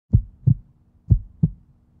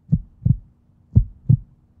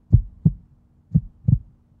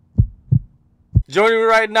Joining me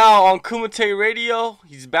right now on Kumite Radio,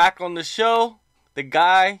 he's back on the show. The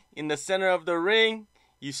guy in the center of the ring.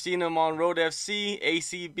 You've seen him on Road FC,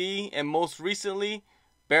 ACB, and most recently,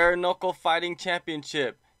 Bare-Knuckle Fighting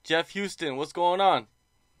Championship. Jeff Houston, what's going on?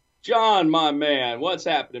 John, my man, what's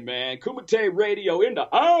happening, man? Kumite Radio in the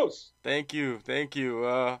house. Thank you.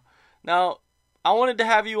 Now, I wanted to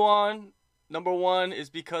have you on. Number one is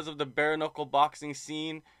because of the bare-knuckle boxing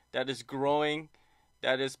scene that is growing,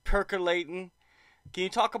 that is percolating. Can you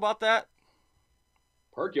talk about that?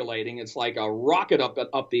 Percolating. It's like a rocket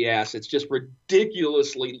up the ass. It's just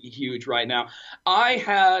ridiculously huge right now. I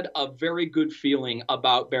had a very good feeling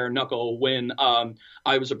about bare-knuckle when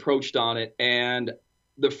I was approached on it. And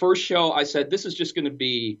the first show, I said, this is just going to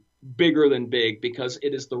be bigger than big because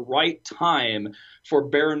it is the right time for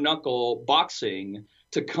bare-knuckle boxing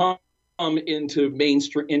to come into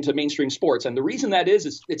mainstream sports. And the reason that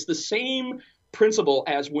is it's the same principle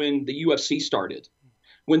as when the UFC started.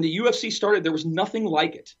 When the UFC started, there was nothing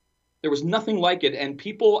like it. There was nothing like it. And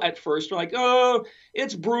people at first are like, oh,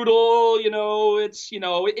 it's brutal,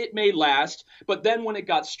 it may last. But then when it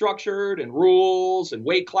got structured and rules and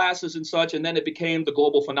weight classes and such, and then it became the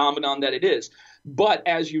global phenomenon that it is. But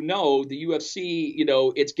as you know, the UFC,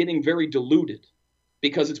 it's getting very diluted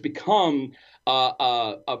because it's become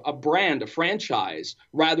a brand, a franchise,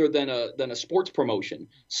 rather than a sports promotion.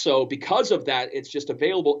 So because of that, it's just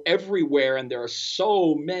available everywhere, and there are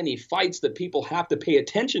so many fights that people have to pay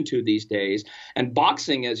attention to these days. And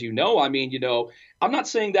boxing, as you know, I'm not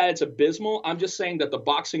saying that it's abysmal. I'm just saying that the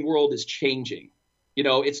boxing world is changing.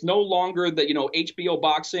 It's no longer the, HBO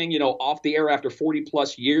boxing, off the air after 40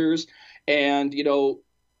 plus years. And,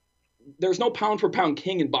 there's no pound for pound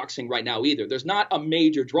king in boxing right now either. There's not a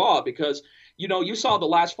major draw because, you saw the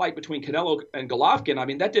last fight between Canelo and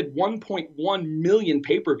Golovkin. That did 1.1 million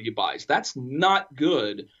pay-per-view buys. That's not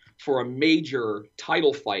good for a major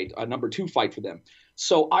title fight, a number 2 fight for them.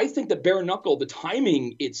 So I think that bare-knuckle, the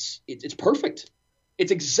timing, it's perfect.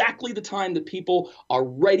 It's exactly the time that people are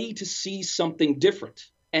ready to see something different.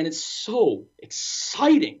 And it's so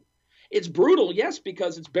exciting. It's brutal, yes,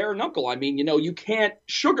 because it's bare-knuckle. You can't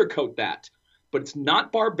sugarcoat that. But it's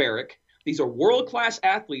not barbaric. These are world-class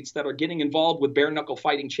athletes that are getting involved with bare-knuckle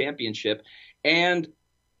fighting championship, and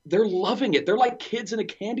they're loving it. They're like kids in a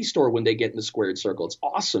candy store when they get in the squared circle. It's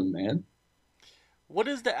awesome, man. What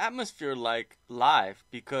is the atmosphere like live?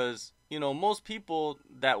 Because, most people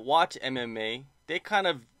that watch MMA, they kind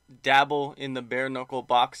of dabble in the bare-knuckle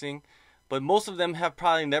boxing, but most of them have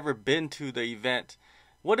probably never been to the event.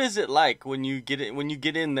 What is it like when you get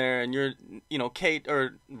in there and you're, Kate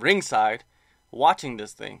or ringside watching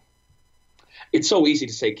this thing? It's so easy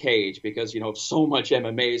to say cage because, so much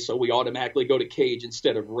MMA, so we automatically go to cage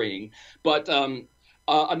instead of ring. But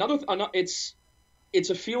it's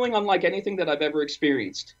a feeling unlike anything that I've ever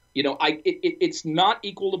experienced. It's not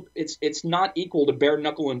equal to bare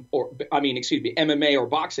knuckle MMA or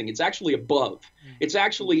boxing. It's actually above. It's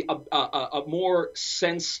actually a more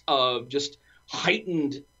sense of just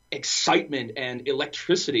heightened excitement and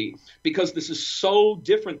electricity because this is so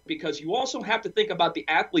different, because you also have to think about the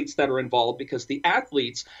athletes that are involved, because the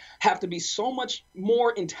athletes have to be so much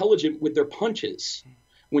more intelligent with their punches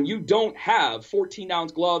when you don't have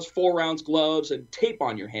 14-ounce gloves, 4-ounce gloves, and tape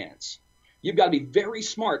on your hands. You've got to be very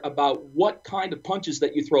smart about what kind of punches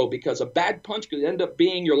that you throw, because a bad punch could end up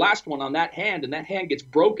being your last one on that hand, and that hand gets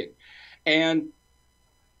broken. And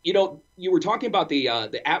you were talking about the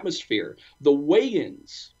atmosphere. The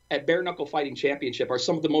weigh-ins at Bare Knuckle Fighting Championship are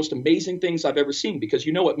some of the most amazing things I've ever seen, because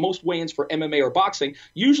at most weigh-ins for MMA or boxing,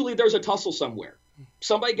 usually there's a tussle somewhere.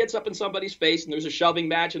 Somebody gets up in somebody's face and there's a shoving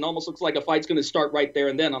match and almost looks like a fight's going to start right there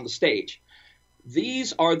and then on the stage.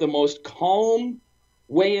 These are the most calm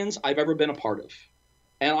weigh-ins I've ever been a part of.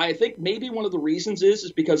 And I think maybe one of the reasons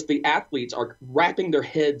is because the athletes are wrapping their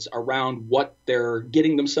heads around what they're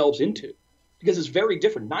getting themselves into, because it's very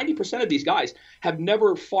different. 90% of these guys have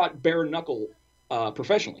never fought bare knuckle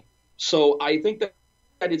professionally. So I think that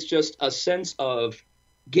it's just a sense of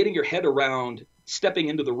getting your head around stepping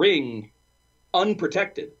into the ring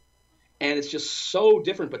unprotected. And it's just so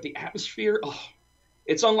different. But the atmosphere,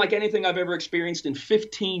 it's unlike anything I've ever experienced in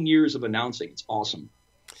 15 years of announcing. It's awesome.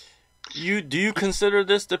 Do you consider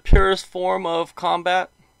this the purest form of combat?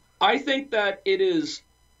 I think that it is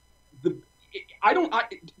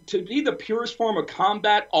to be the purest form of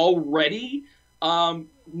combat already,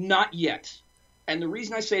 not yet. And the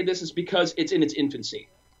reason I say this is because it's in its infancy.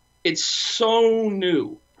 It's so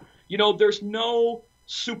new. There's no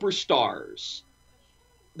superstars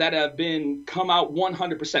that have come out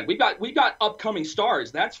 100%. We've got upcoming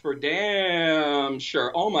stars. That's for damn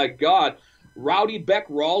sure. Oh my God. Rowdy Bec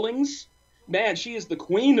Rawlings, Man, she is the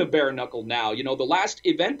queen of bare knuckle now. You know, the last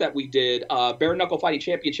event that we did, Bare Knuckle Fighting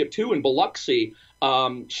Championship 2 in Biloxi,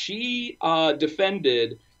 she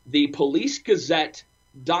defended the Police Gazette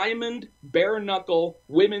Diamond Bare Knuckle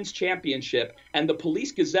Women's Championship, and the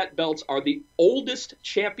Police Gazette belts are the oldest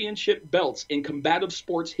championship belts in combative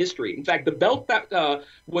sports history. In fact, the belt that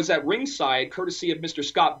was at ringside, courtesy of Mr.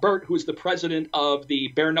 Scott Burt, who is the president of the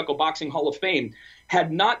Bare Knuckle Boxing Hall of Fame,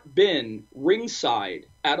 had not been ringside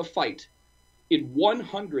at a fight in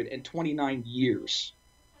 129 years.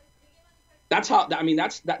 That's how. I mean,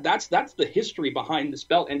 that's the history behind this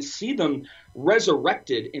belt, and see them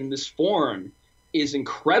resurrected in this form is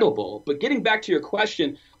incredible. But getting back to your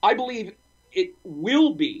question, I believe it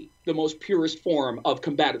will be the most purest form of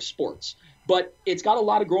combative sports, but it's got a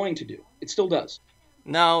lot of growing to do. It still does.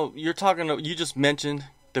 Now, you just mentioned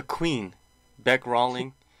the queen, Bec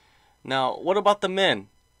Rawlings. Now, what about the men?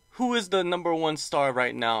 Who is the #1 star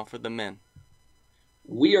right now for the men?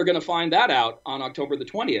 We are going to find that out on October the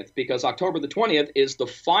 20th, because October the 20th is the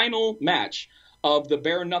final match of the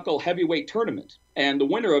bare knuckle heavyweight tournament. And the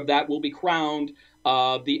winner of that will be crowned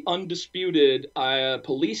the undisputed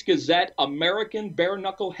Police Gazette American bare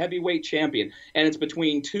knuckle heavyweight champion. And it's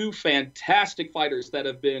between two fantastic fighters that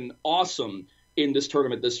have been awesome in this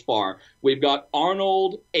tournament this far. We've got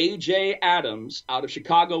Arnold A.J. Adams out of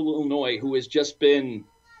Chicago, Illinois, who has just been,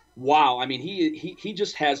 wow. I mean, he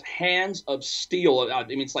just has hands of steel. I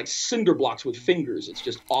mean, it's like cinder blocks with fingers. It's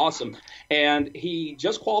just awesome. And he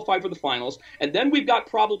just qualified for the finals. And then we've got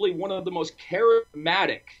probably one of the most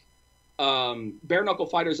charismatic bare knuckle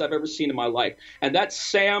fighters I've ever seen in my life. And that's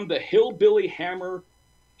Sam the Hillbilly Hammer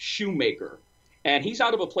Shoemaker. And he's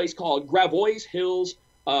out of a place called Gravois Hills,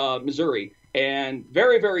 Missouri. And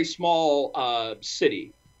very, very small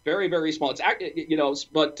city. Very, very small. It's, you know,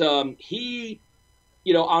 but he,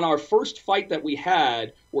 you know, on our first fight that we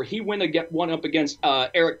had, where he went up against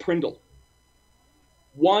Eric Prindle,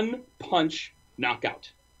 one punch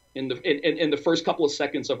knockout in the first couple of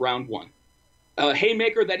seconds of round one. A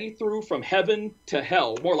haymaker that he threw from heaven to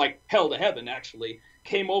hell, more like hell to heaven, actually,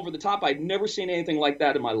 came over the top. I'd never seen anything like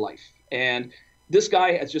that in my life. And this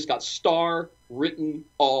guy has just got star written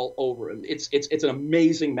all over him. It's an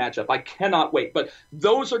amazing matchup. I cannot wait. But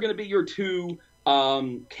those are going to be your two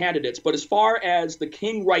candidates. But as far as the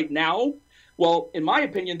king right now, well, in my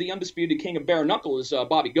opinion, the undisputed king of bare knuckle is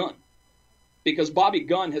Bobby Gunn, because Bobby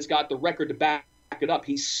Gunn has got the record to back it up.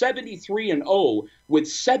 He's 73-0 with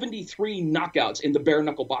 73 knockouts in the bare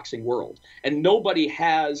knuckle boxing world, and nobody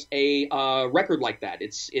has a record like that.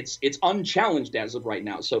 It's unchallenged as of right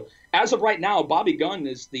now. So as of right now, Bobby Gunn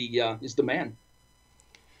is the man.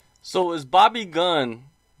 So is Bobby Gunn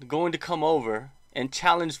going to come over and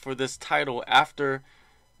challenge for this title after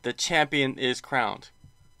the champion is crowned?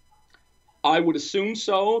 I would assume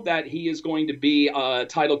so, that he is going to be a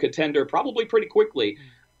title contender probably pretty quickly.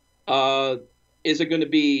 Is he going to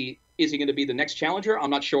be the next challenger? I'm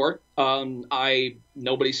not sure.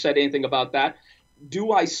 Nobody said anything about that.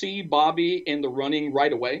 Do I see Bobby in the running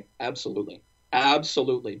right away? Absolutely.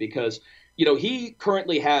 Absolutely. Because, you know, he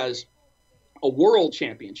currently has a world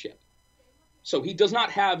championship. So he does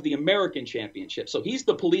not have the American championship. So he's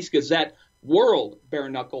the Police Gazette world bare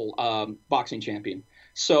knuckle boxing champion.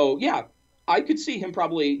 So, yeah, I could see him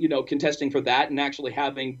probably, you know, contesting for that and actually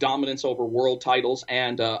having dominance over world titles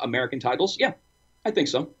and American titles. Yeah, I think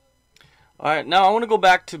so. All right, now I want to go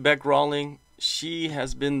back to Bec Rawlings. She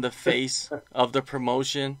has been the face of the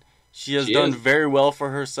promotion. She has done very well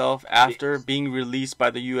for herself after being released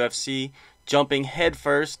by the UFC, jumping head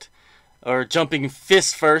first, or jumping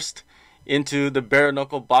fist first, into the bare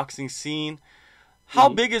knuckle boxing scene. How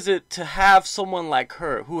big is it to have someone like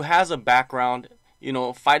her who has a background, you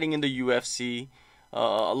know, fighting in the UFC,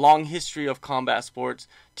 a long history of combat sports,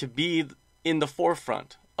 to be in the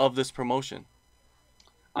forefront of this promotion?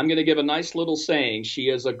 I'm going to give a nice little saying. She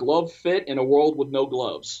is a glove fit in a world with no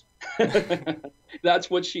gloves. That's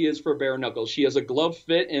what she is for bare knuckles. She is a glove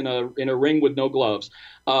fit in a ring with no gloves.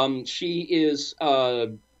 She is.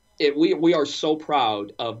 We are so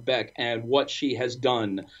proud of Bec and what she has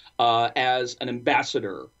done as an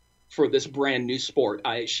ambassador for this brand new sport.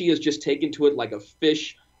 She has just taken to it like a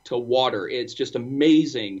fish to water. It's just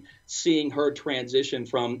amazing seeing her transition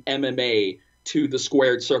from MMA to the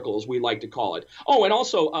squared circle, as we like to call it. Oh, and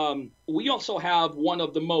also, we also have one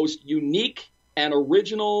of the most unique and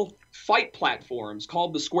original fight platforms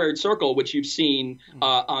called the squared circle, which you've seen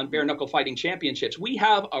on bare knuckle fighting championships. We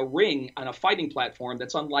have a ring and a fighting platform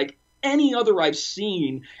that's unlike any other I've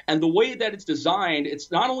seen. And the way that it's designed,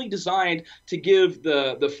 it's not only designed to give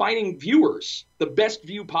the fighting viewers the best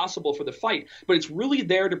view possible for the fight, but it's really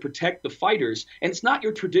there to protect the fighters. And it's not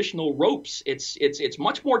your traditional ropes. It's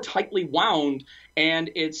much more tightly wound, and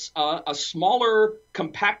it's a smaller,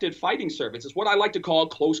 compacted fighting surface. It's what I like to call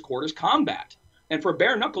close quarters combat. And for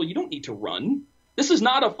bare knuckle, you don't need to run. This is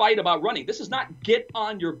not a fight about running. This is not get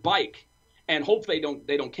on your bike and hope they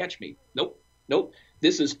don't catch me. Nope.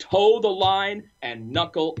 This is toe the line and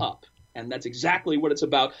knuckle up. And that's exactly what it's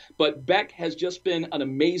about. But Bec has just been an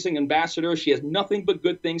amazing ambassador. She has nothing but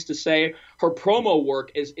good things to say. Her promo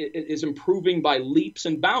work is improving by leaps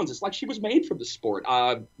and bounds. It's like she was made for the sport.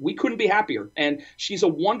 We couldn't be happier. And she's a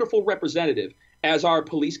wonderful representative as our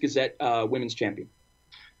Police Gazette women's champion.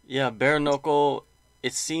 Yeah, bare knuckle,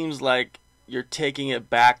 it seems like you're taking it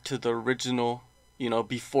back to the original,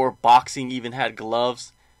 before boxing even had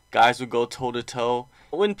gloves. Guys would go toe to toe.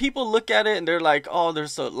 When people look at it and they're like, oh,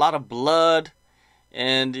 there's a lot of blood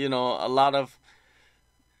and, a lot of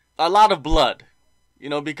blood,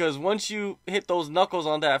 because once you hit those knuckles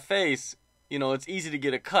on that face, it's easy to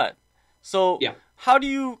get a cut. So yeah. How do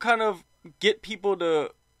you kind of get people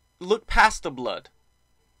to look past the blood?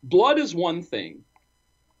 Blood is one thing.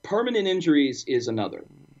 Permanent injuries is another.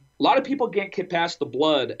 A lot of people can't get past the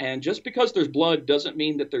blood, and just because there's blood doesn't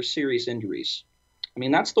mean that there's serious injuries. I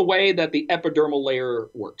mean, that's the way that the epidermal layer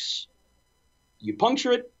works. You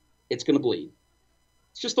puncture it, it's going to bleed.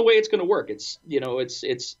 It's just the way it's going to work. It's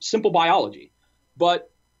simple biology. But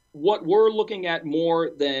what we're looking at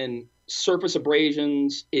more than surface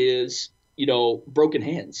abrasions is, broken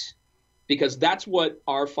hands, because that's what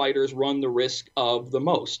our fighters run the risk of the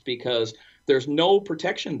most, because there's no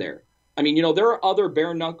protection there. I mean, there are other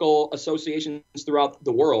bare knuckle associations throughout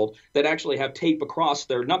the world that actually have tape across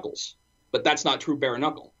their knuckles. But that's not true bare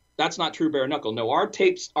knuckle. That's not true bare knuckle. No, our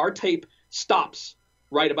tape stops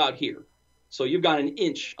right about here. So you've got an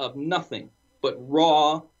inch of nothing but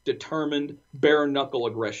raw, determined bare knuckle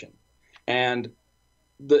aggression. And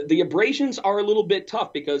the abrasions are a little bit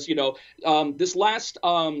tough because, this last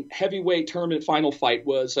heavyweight tournament final fight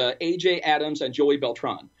was AJ Adams and Joey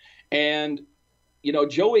Beltran. And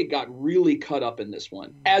Joey got really cut up in this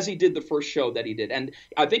one, as he did the first show that he did. And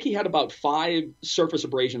I think he had about 5 surface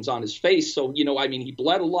abrasions on his face. So, he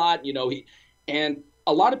bled a lot, and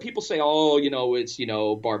a lot of people say, oh, it's,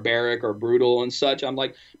 barbaric or brutal and such. I'm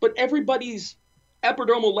like, but everybody's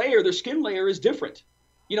epidermal layer, their skin layer is different.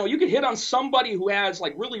 You could hit on somebody who has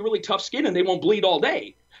like really, really tough skin and they won't bleed all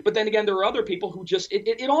day. But then again, there are other people who just,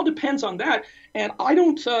 it all depends on that. And I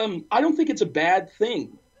don't think it's a bad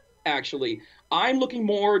thing, actually. I'm looking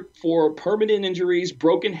more for permanent injuries,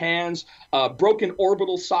 broken hands, broken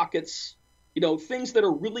orbital sockets, things that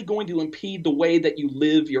are really going to impede the way that you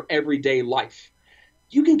live your everyday life.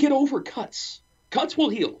 You can get over cuts. Cuts will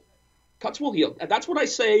heal. Cuts will heal. And that's what I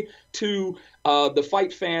say to the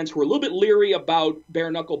fight fans who are a little bit leery about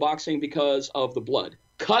bare knuckle boxing because of the blood.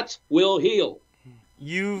 Cuts will heal.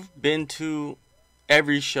 You've been to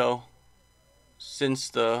every show since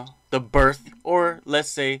the birth, or let's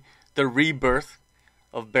say the rebirth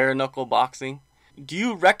of bare knuckle boxing. Do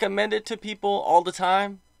you recommend it to people all the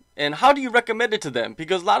time? And how do you recommend it to them?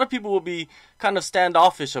 Because a lot of people will be kind of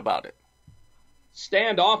standoffish about it.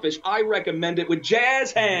 Standoffish? I recommend it with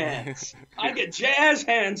jazz hands. I get jazz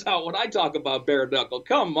hands out when I talk about bare knuckle.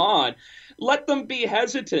 Come on. Let them be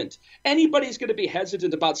hesitant. Anybody's going to be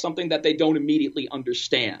hesitant about something that they don't immediately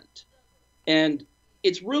understand. And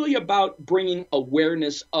it's really about bringing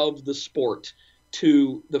awareness of the sport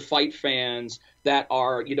to the fight fans that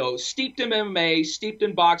are, steeped in MMA, steeped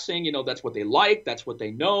in boxing. That's what they like. That's what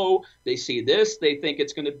they know. They see this. They think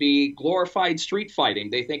it's going to be glorified street fighting.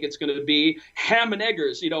 They think it's going to be ham and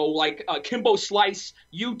eggers, like Kimbo Slice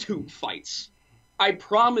YouTube fights. I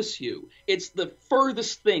promise you, it's the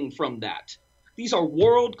furthest thing from that. These are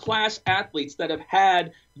world-class athletes that have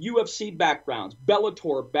had UFC backgrounds,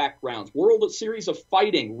 Bellator backgrounds, World Series of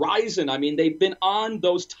Fighting, Ryzen. I mean, they've been on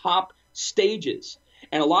those top stages.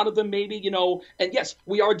 And a lot of them maybe, and yes,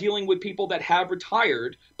 we are dealing with people that have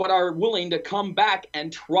retired, but are willing to come back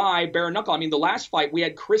and try bare knuckle. I mean, the last fight, we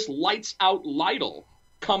had Chris Lights Out Lytle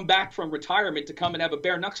come back from retirement to come and have a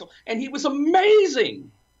bare knuckle. And he was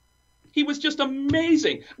amazing. He was just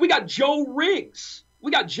amazing. We got Joe Riggs.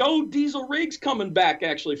 We got Joe Diesel Riggs coming back,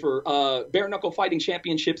 actually, for Bare Knuckle Fighting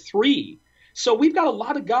Championship 3. So we've got a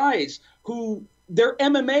lot of guys who their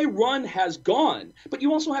MMA run has gone. But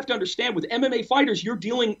you also have to understand, with MMA fighters, you're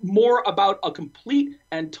dealing more about a complete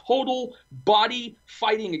and total body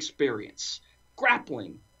fighting experience.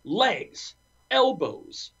 Grappling, legs,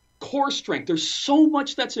 elbows, core strength. There's so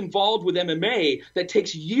much that's involved with MMA that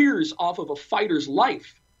takes years off of a fighter's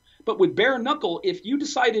life. But with bare knuckle, if you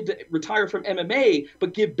decided to retire from MMA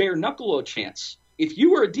but give bare knuckle a chance, if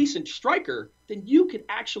you were a decent striker, then you could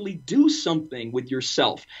actually do something with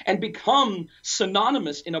yourself and become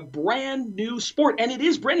synonymous in a brand new sport. And it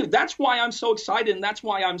is brand new. That's why I'm so excited, and that's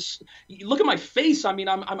why look at my face. I mean,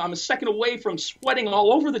 I'm a second away from sweating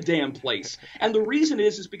all over the damn place. And the reason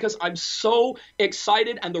is because I'm so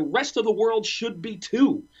excited, and the rest of the world should be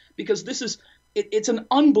too, because it's an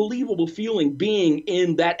unbelievable feeling being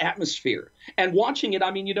in that atmosphere and watching it. I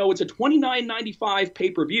mean, it's a $29.95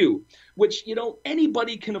 pay-per-view, which,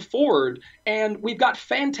 anybody can afford. And we've got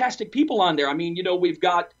fantastic people on there. I mean, we've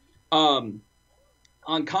got on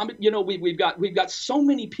Combat, we've got so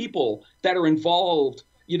many people that are involved,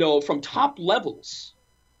 from top levels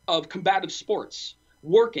of combative sports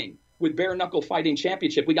working with Bare Knuckle Fighting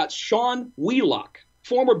Championship. We got Sean Wheelock,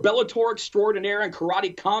 former Bellator extraordinaire and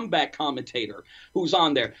karate combat commentator, who's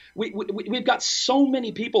on there. We've got so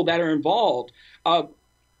many people that are involved.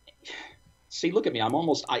 See, look at me.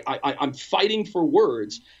 I'm fighting for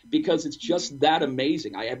words because it's just that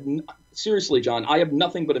amazing. Seriously, John, I have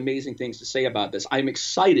nothing but amazing things to say about this. I'm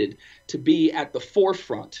excited to be at the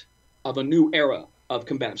forefront of a new era of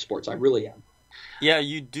combative sports. I really am. Yeah,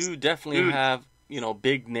 you do definitely have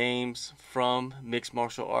big names from mixed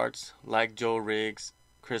martial arts like Joe Riggs,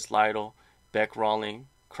 Chris Lytle, Bec Rawlings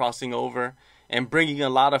crossing over and bringing a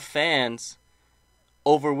lot of fans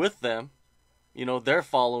over with them, their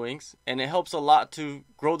followings. And it helps a lot to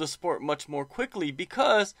grow the sport much more quickly,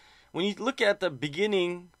 because when you look at the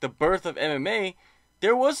beginning, the birth of MMA,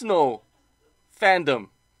 there was no fandom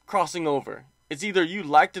crossing over. It's either you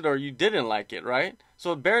liked it or you didn't like it, right?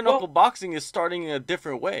 So bare knuckle boxing is starting in a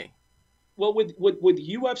different way. Well, with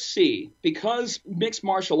UFC, because mixed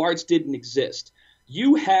martial arts didn't exist,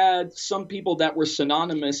 you had some people that were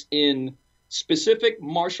synonymous in specific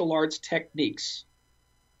martial arts techniques.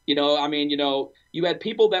 You had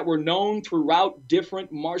people that were known throughout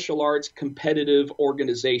different martial arts competitive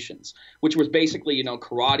organizations, which was basically,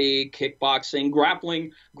 karate, kickboxing,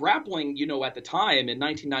 grappling, at the time in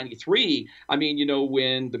 1993. I mean,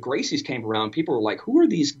 when the Gracies came around, people were like, who are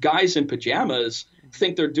these guys in pajamas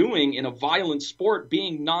think they're doing in a violent sport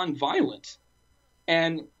being nonviolent?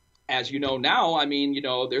 And as you know now, I mean,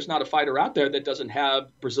 there's not a fighter out there that doesn't have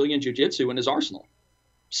Brazilian jiu-jitsu in his arsenal.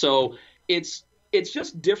 So it's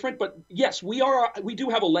just different. But yes, we do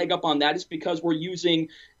have a leg up on that. It's because we're using,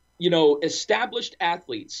 established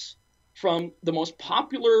athletes from the most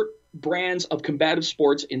popular brands of combative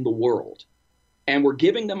sports in the world. And we're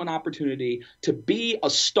giving them an opportunity to be a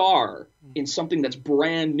star in something that's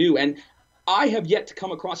brand new. And I have yet to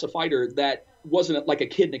come across a fighter that wasn't like a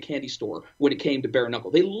kid in a candy store when it came to bare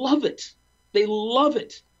knuckle. They love it. They love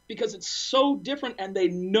it because it's so different, and they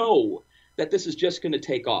know that this is just going to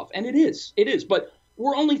take off. And it is. But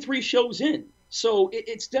we're only 3 shows in. So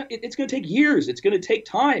it's going to take years. It's going to take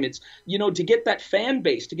time. It's, to get that fan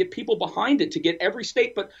base, to get people behind it, to get every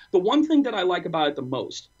state. But the one thing that I like about it the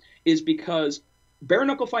most is because Bare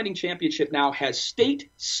Knuckle Fighting Championship now has state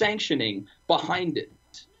sanctioning behind it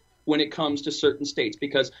when it comes to certain states,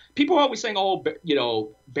 because people are always saying,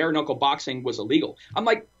 bare knuckle boxing was illegal. I'm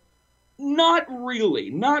like, not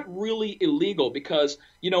really illegal, because,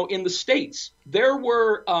 in the States, there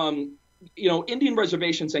were, Indian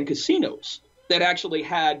reservations and casinos that actually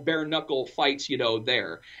had bare knuckle fights,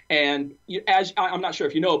 there. And I'm not sure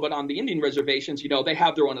if you know, but on the Indian reservations, they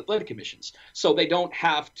have their own athletic commissions. So they don't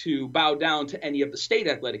have to bow down to any of the state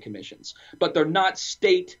athletic commissions, but they're not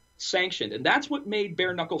state sanctioned. And that's what made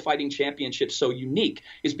Bare Knuckle Fighting Championship so unique,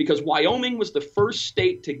 is because Wyoming was the first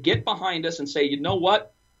state to get behind us and say, you know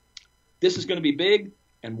what, this is going to be big,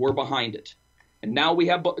 and we're behind it. And now we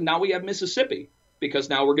have Mississippi, because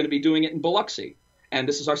now we're going to be doing it in Biloxi. And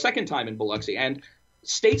this is our second time in Biloxi. And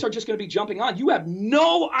states are just going to be jumping on. You have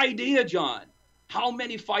no idea, John, how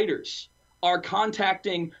many fighters are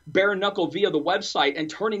contacting Bare Knuckle via the website and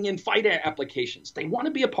turning in fight applications. They want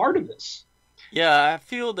to be a part of this. Yeah, I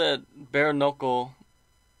feel that bare knuckle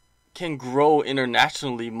can grow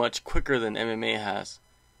internationally much quicker than MMA has.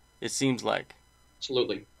 It seems like.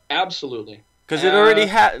 Absolutely. Because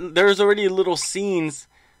there's already little scenes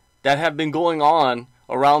that have been going on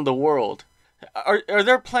around the world. Are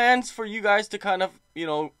there plans for you guys to kind of,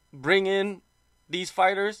 bring in these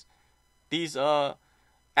fighters, these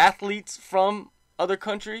athletes from other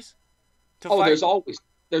countries to fight?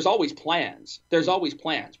 There's always plans. There's always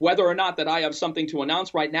plans. Whether or not that I have something to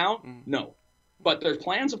announce right now, no. But there's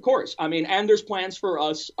plans, of course. I mean, and there's plans for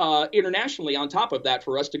us internationally on top of that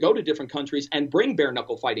for us to go to different countries and bring bare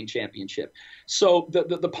knuckle fighting championship. So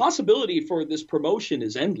the possibility for this promotion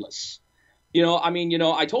is endless. I mean,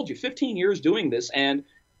 I told you 15 years doing this, and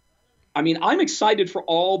I mean, I'm excited for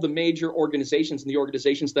all the major organizations and the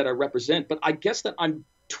organizations that I represent, but I guess that I'm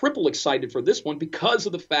triple excited for this one because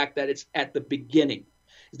of the fact that it's at the beginning.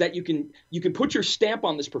 Is that you can put your stamp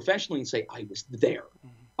on this professionally and say, I was there.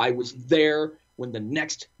 I was there when the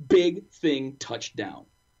next big thing touched down.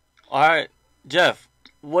 All right, Jeff,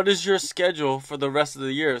 what is your schedule for the rest of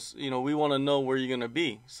the years? We want to know where you're going to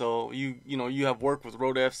be. So you have worked with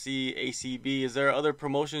Road FC, ACB. Is there other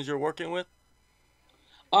promotions you're working with?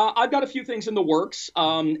 I've got a few things in the works.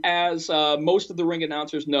 As most of the ring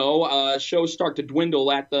announcers know, shows start to dwindle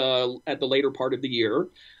at the later part of the year.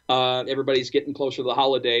 Everybody's getting closer to the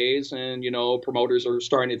holidays, and promoters are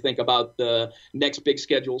starting to think about the next big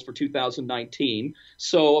schedules for 2019.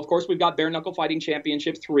 So, of course, we've got Bare Knuckle Fighting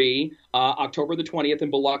Championship 3, October the 20th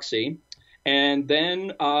in Biloxi, and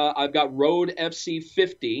then I've got Road FC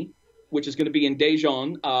 50, which is going to be in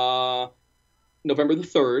Dijon, November the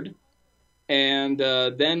 3rd. And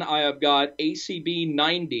then I have got ACB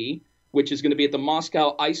 90, which is going to be at the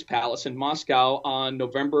Moscow Ice Palace in Moscow on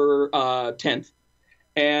November 10th.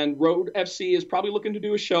 And Road FC is probably looking to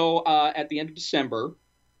do a show at the end of December.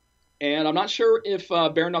 And I'm not sure if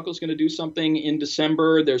Bare Knuckle is going to do something in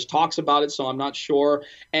December. There's talks about it, so I'm not sure.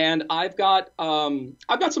 And I've got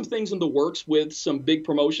some things in the works with some big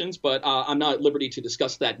promotions, but I'm not at liberty to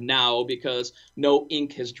discuss that now because no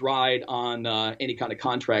ink has dried on any kind of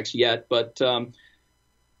contracts yet. But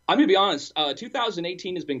I'm going to be honest.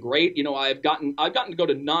 2018 has been great. I've gotten to go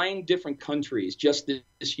to 9 different countries just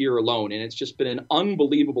this year alone, and it's just been an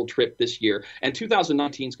unbelievable trip this year. And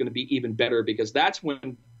 2019 is going to be even better because that's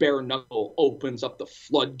when Bare Knuckle opens up the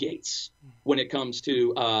floodgates when it comes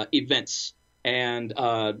to events and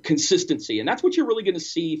consistency. And that's what you're really going to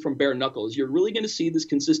see from Bare Knuckle. Is you're really going to see this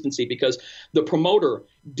consistency because the promoter,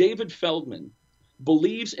 David Feldman,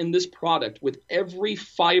 believes in this product with every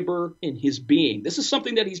fiber in his being. This is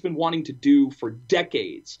something that he's been wanting to do for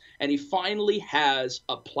decades, and he finally has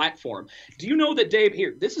a platform. Do you know that Dave,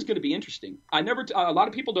 here, this is going to be interesting. A lot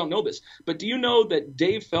of people don't know this, but do you know that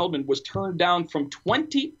Dave Feldman was turned down from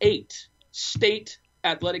 28 state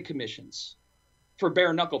athletic commissions for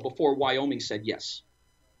bare knuckle before Wyoming said yes?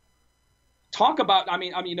 Talk about,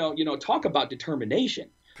 talk about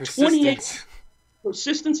determination. Persistence.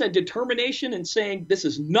 Persistence and determination and saying this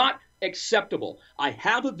is not acceptable. I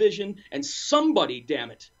have a vision, and somebody,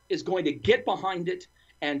 damn it, is going to get behind it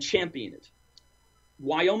and champion it.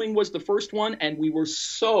 Wyoming was the first one, and we were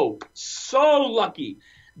so lucky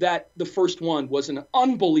that the first one was an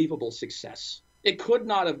unbelievable success. It could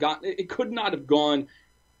not have gone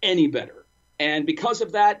any better. And because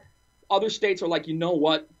of that, other states are like, you know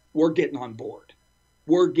what? We're getting on board.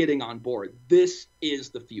 We're getting on board. This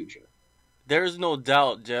is the future. There's no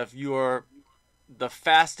doubt, Jeff, you are the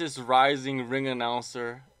fastest rising ring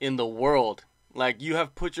announcer in the world. Like, you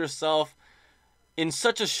have put yourself in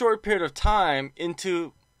such a short period of time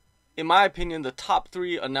into, in my opinion, the top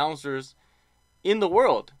 3 announcers in the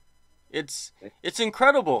world. It's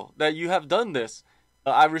incredible that you have done this.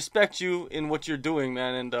 I respect you in what you're doing,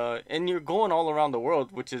 man, and you're going all around the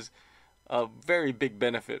world, which is a very big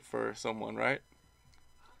benefit for someone, right?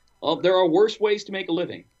 Well, there are worse ways to make a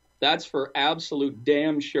living. That's for absolute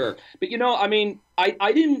damn sure. But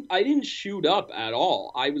I didn't shoot up at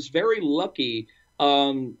all. I was very lucky,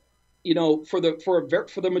 for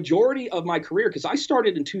the majority of my career, because I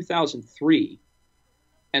started in 2003,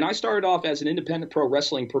 and I started off as an independent pro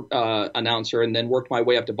wrestling announcer, and then worked my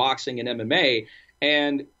way up to boxing and MMA.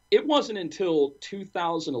 And it wasn't until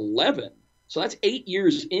 2011. So that's 8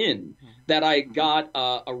 years in that I got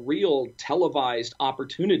a real televised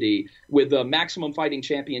opportunity with the Maximum Fighting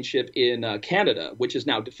Championship in Canada, which is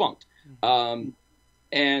now defunct. And,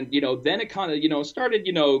 then it kind of, started,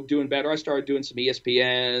 doing better. I started doing some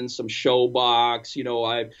ESPN, some Showbox.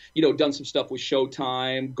 I've, done some stuff with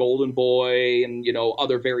Showtime, Golden Boy, and,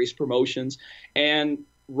 other various promotions. And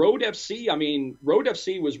Road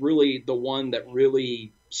FC was really the one that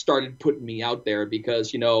really started putting me out there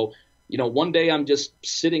because, one day I'm just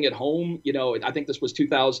sitting at home, I think this was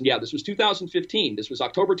 2015. This was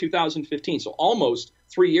October 2015. So almost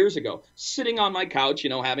 3 years ago, sitting on my couch,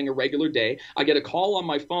 having a regular day. I get a call on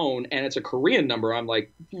my phone and it's a Korean number. I'm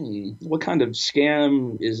like, what kind of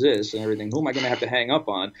scam is this and everything? Who am I going to have to hang up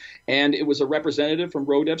on? And it was a representative from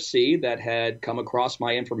Road FC that had come across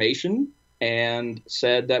my information and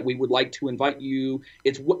said that we would like to invite you.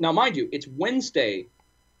 Now, mind you, it's Wednesday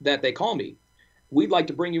that they call me. we'd like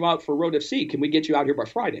to bring you out for Road FC. Can we get you out here by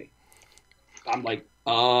Friday? I'm like,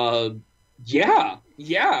 yeah.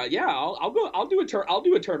 I'll do a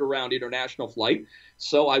turnaround international flight.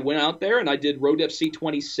 So I went out there and I did Road FC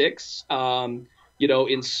 26,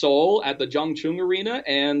 in Seoul at the Jongchung Arena,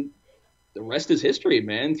 and the rest is history,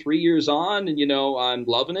 man. 3 years on, and I'm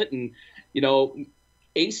loving it. And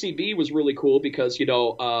ACB was really cool because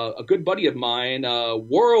a good buddy of mine,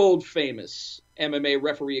 world famous MMA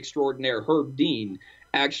referee extraordinaire Herb Dean,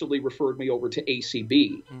 actually referred me over to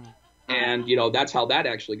ACB. And, that's how that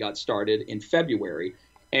actually got started in February.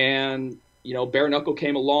 And, Bare Knuckle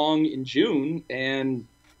came along in June. And,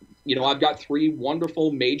 I've got 3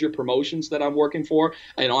 wonderful major promotions that I'm working for.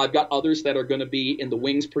 I've got others that are going to be in the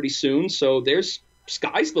wings pretty soon. So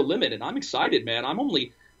sky's the limit. And I'm excited, man.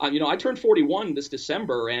 I turned 41 this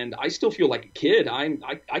December, and I still feel like a kid.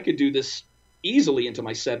 I could do this easily into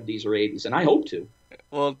my 70s or 80s, and I hope to.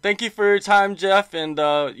 Well, thank you for your time, Jeff. And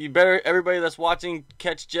everybody that's watching,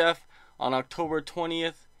 catch Jeff on October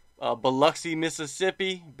 20th, Biloxi,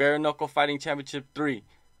 Mississippi, Bare Knuckle Fighting Championship 3.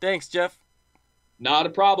 Thanks, Jeff. Not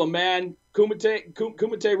a problem, man.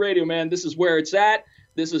 Kumite Radio, man. This is where it's at.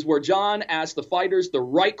 This is where John asks the fighters the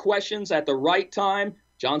right questions at the right time.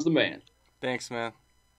 John's the man. Thanks, man.